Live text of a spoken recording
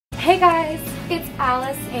Hey guys, it's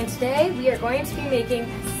Alice and today we are going to be making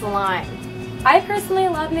slime. I personally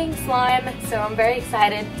love making slime, so I'm very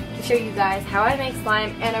excited to show you guys how I make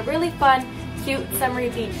slime and a really fun, cute summery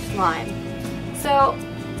beach slime. So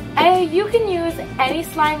you can use any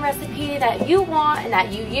slime recipe that you want and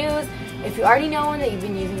that you use. If you already know one that you've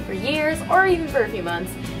been using for years or even for a few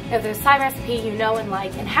months, if there's a slime recipe you know and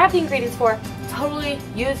like and have the ingredients for, totally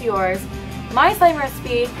use yours. My slime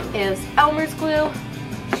recipe is Elmer's glue,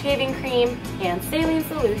 shaving cream, and saline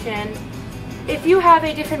solution. If you have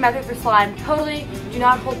a different method for slime, totally do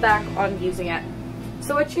not hold back on using it.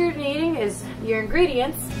 So what you're needing is your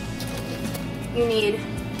ingredients. You need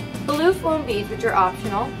blue foam beads, which are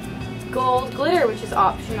optional, gold glitter, which is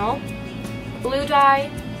optional, blue dye,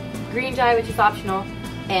 green dye, which is optional,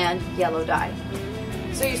 and yellow dye.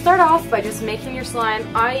 So you start off by just making your slime.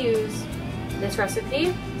 I use this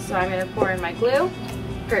recipe, so I'm going to pour in my glue,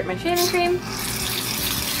 squirt my shaving cream,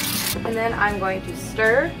 and then I'm going to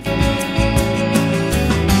stir.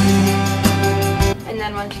 And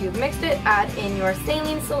then once you've mixed it, add in your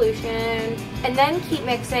saline solution, and then keep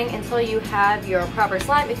mixing until you have your proper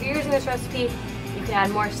slime. If you're using this recipe, you can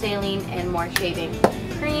add more saline and more shaving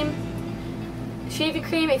cream. Shaving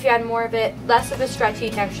cream, if you add more of it, less of a stretchy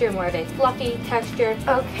texture, more of a fluffy texture.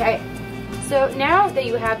 Okay, so now that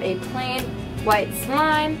you have a plain white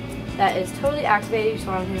slime that is totally activated, you just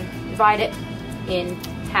want to divide it in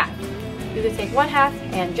half. You can take one half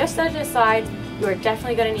and just set it aside. You are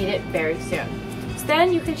definitely going to need it very soon. So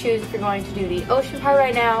then you can choose if you're going to do the ocean part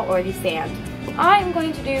right now or the sand. I'm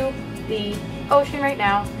going to do the ocean right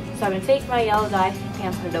now, so I'm going to take my yellow dye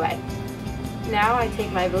and put it away. Now I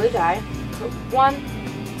take my blue dye, put 1,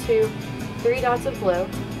 2, 3 dots of blue,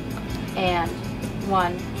 and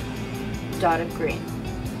 1 dot of green.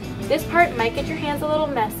 This part might get your hands a little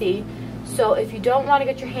messy, so if you don't want to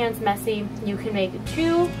get your hands messy, you can make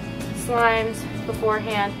 2 slimes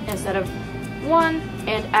beforehand instead of 1,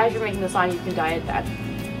 and as you're making the slime, you can dye it then.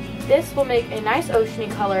 This will make a nice oceany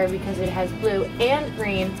color because it has blue and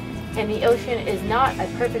green, and the ocean is not a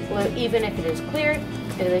perfect blue even if it is clear.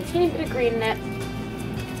 It is a teeny bit of green in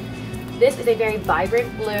it. This is a very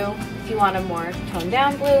vibrant blue. If you want a more toned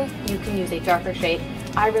down blue, you can use a darker shade.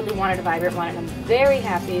 I really wanted a vibrant one, and I'm very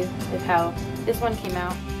happy with how this one came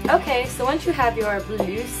out. Okay, so once you have your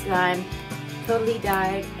blue slime totally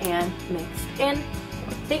dyed and mixed in,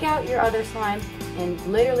 take out your other slime and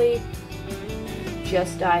literally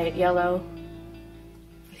just dye it yellow.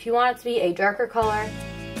 If you want it to be a darker color,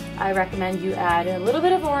 I recommend you add a little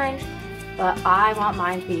bit of orange, but I want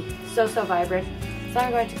mine to be so vibrant, so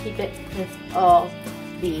I'm going to keep it with all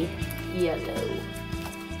the yellow.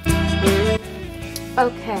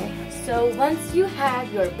 Okay, so once you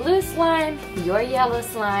have your blue slime, your yellow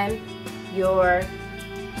slime, your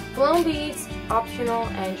foam beads, optional,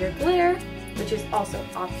 and your glitter, which is also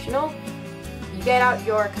optional, you get out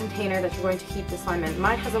your container that you're going to keep the slime in.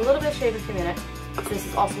 Mine has a little bit of shaving cream in it, so this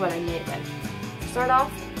is also what I made it in. Start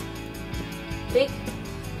off, take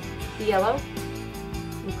the yellow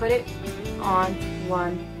and put it on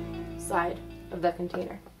one side of the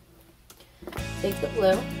container. Take the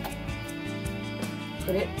blue,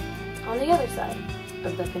 put it on the other side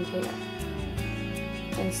of the container.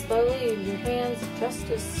 And slowly use your hands just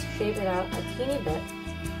to shape it out a teeny bit.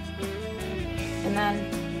 And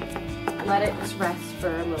then let it just rest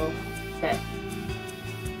for a little bit.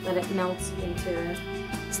 Let it melt into it.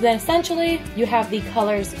 So then essentially you have the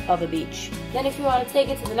colors of a beach. Then if you want to take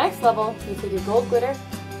it to the next level, you take your gold glitter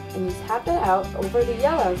and you tap it out over the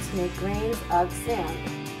yellow to make grains of sand.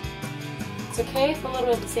 It's okay if a little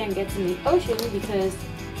bit of the sand gets in the ocean because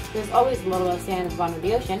there's always a little bit of sand at the bottom of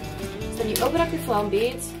the ocean. So then you open up your foam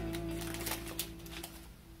beads.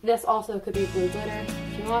 This also could be blue glitter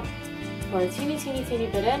if you want. Pour a teeny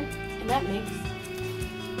bit in, and that makes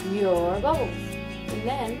your bubbles. And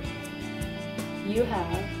then you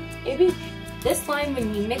have a beach. This slime,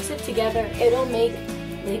 when you mix it together, it'll make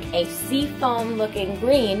like a sea foam looking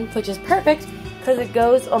green, which is perfect because it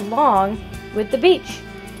goes along with the beach.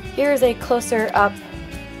 Here's a closer up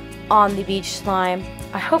on the beach slime.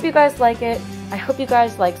 I hope you guys like it. I hope you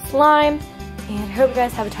guys like slime, and I hope you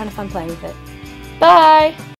guys have a ton of fun playing with it. Bye!